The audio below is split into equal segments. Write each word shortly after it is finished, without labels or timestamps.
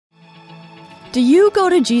Do you go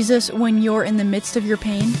to Jesus when you're in the midst of your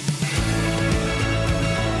pain?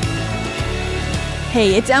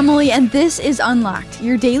 Hey, it's Emily, and this is Unlocked,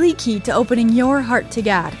 your daily key to opening your heart to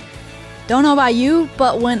God. Don't know about you,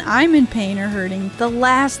 but when I'm in pain or hurting, the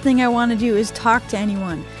last thing I want to do is talk to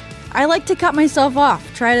anyone. I like to cut myself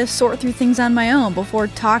off, try to sort through things on my own before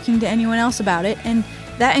talking to anyone else about it, and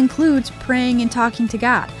that includes praying and talking to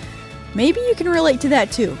God. Maybe you can relate to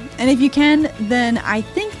that too, and if you can, then I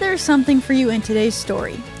think there's something for you in today's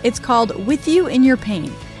story. It's called With You in Your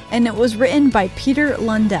Pain, and it was written by Peter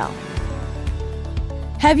Lundell.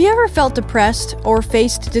 Have you ever felt depressed or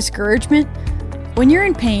faced discouragement? When you're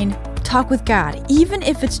in pain, talk with God, even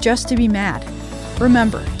if it's just to be mad.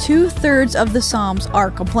 Remember, 2/3 of the Psalms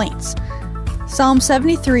are complaints. Psalm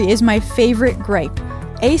 73 is my favorite gripe.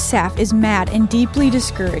 Asaph is mad and deeply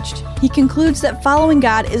discouraged. He concludes that following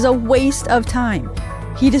God is a waste of time.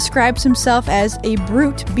 He describes himself as a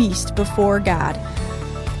brute beast before God.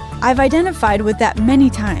 I've identified with that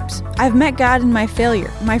many times. I've met God in my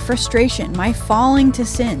failure, my frustration, my falling to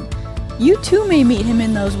sin. You too may meet him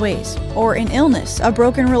in those ways, or in illness, a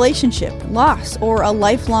broken relationship, loss, or a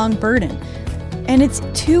lifelong burden. And it's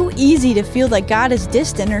too easy to feel that God is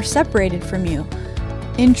distant or separated from you.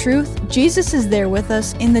 In truth, Jesus is there with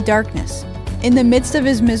us in the darkness. In the midst of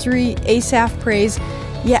his misery, Asaph prays,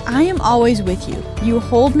 "Yet I am always with you. You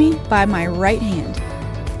hold me by my right hand."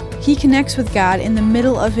 He connects with God in the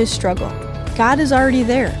middle of his struggle. God is already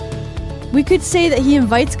there. We could say that he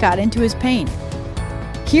invites God into his pain.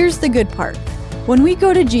 Here's the good part. When we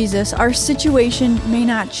go to Jesus, our situation may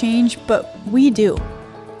not change, but we do.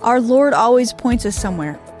 Our Lord always points us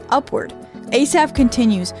somewhere, upward. Asaph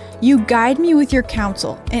continues, "You guide me with your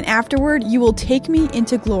counsel, and afterward you will take me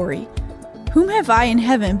into glory. Whom have I in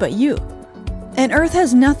heaven but you? And earth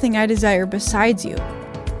has nothing I desire besides you."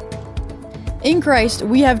 In Christ,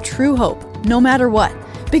 we have true hope, no matter what,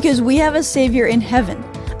 because we have a Savior in heaven,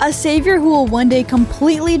 a Savior who will one day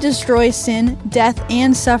completely destroy sin, death,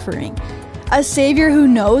 and suffering, a Savior who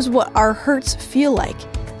knows what our hurts feel like,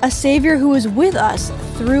 a Savior who is with us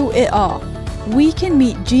through it all. We can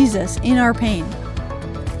meet Jesus in our pain.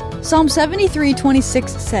 Psalm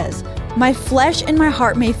 73:26 says, "My flesh and my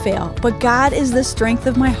heart may fail, but God is the strength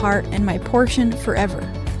of my heart and my portion forever."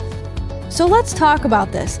 So let's talk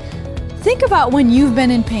about this. Think about when you've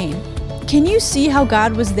been in pain. Can you see how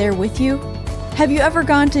God was there with you? Have you ever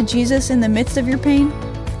gone to Jesus in the midst of your pain?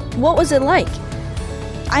 What was it like?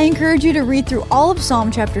 I encourage you to read through all of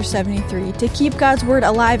Psalm chapter 73 to keep God's word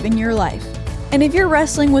alive in your life. And if you're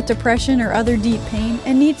wrestling with depression or other deep pain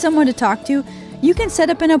and need someone to talk to, you can set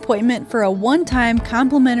up an appointment for a one-time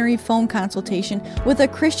complimentary phone consultation with a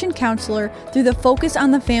Christian counselor through the Focus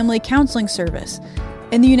on the Family counseling service.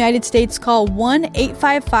 In the United States, call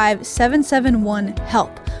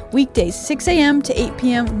 1-855-771-HELP, weekdays 6 a.m. to 8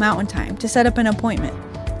 p.m. Mountain Time to set up an appointment.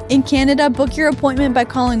 In Canada, book your appointment by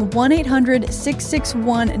calling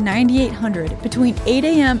 1-800-661-9800 between 8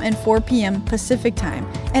 a.m. and 4 p.m. Pacific Time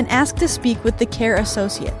and ask to speak with the care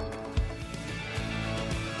associate.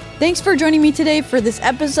 Thanks for joining me today for this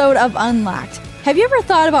episode of Unlocked. Have you ever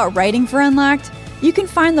thought about writing for Unlocked? You can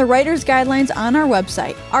find the writer's guidelines on our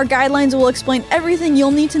website. Our guidelines will explain everything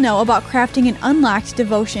you'll need to know about crafting an Unlocked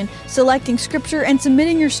devotion, selecting scripture, and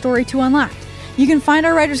submitting your story to Unlocked. You can find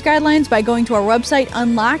our writer's guidelines by going to our website,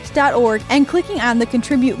 unlocked.org, and clicking on the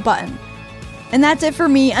Contribute button. And that's it for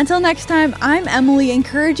me. Until next time, I'm Emily,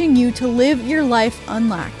 encouraging you to live your life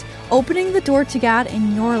unlocked, opening the door to God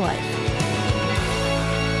in your life.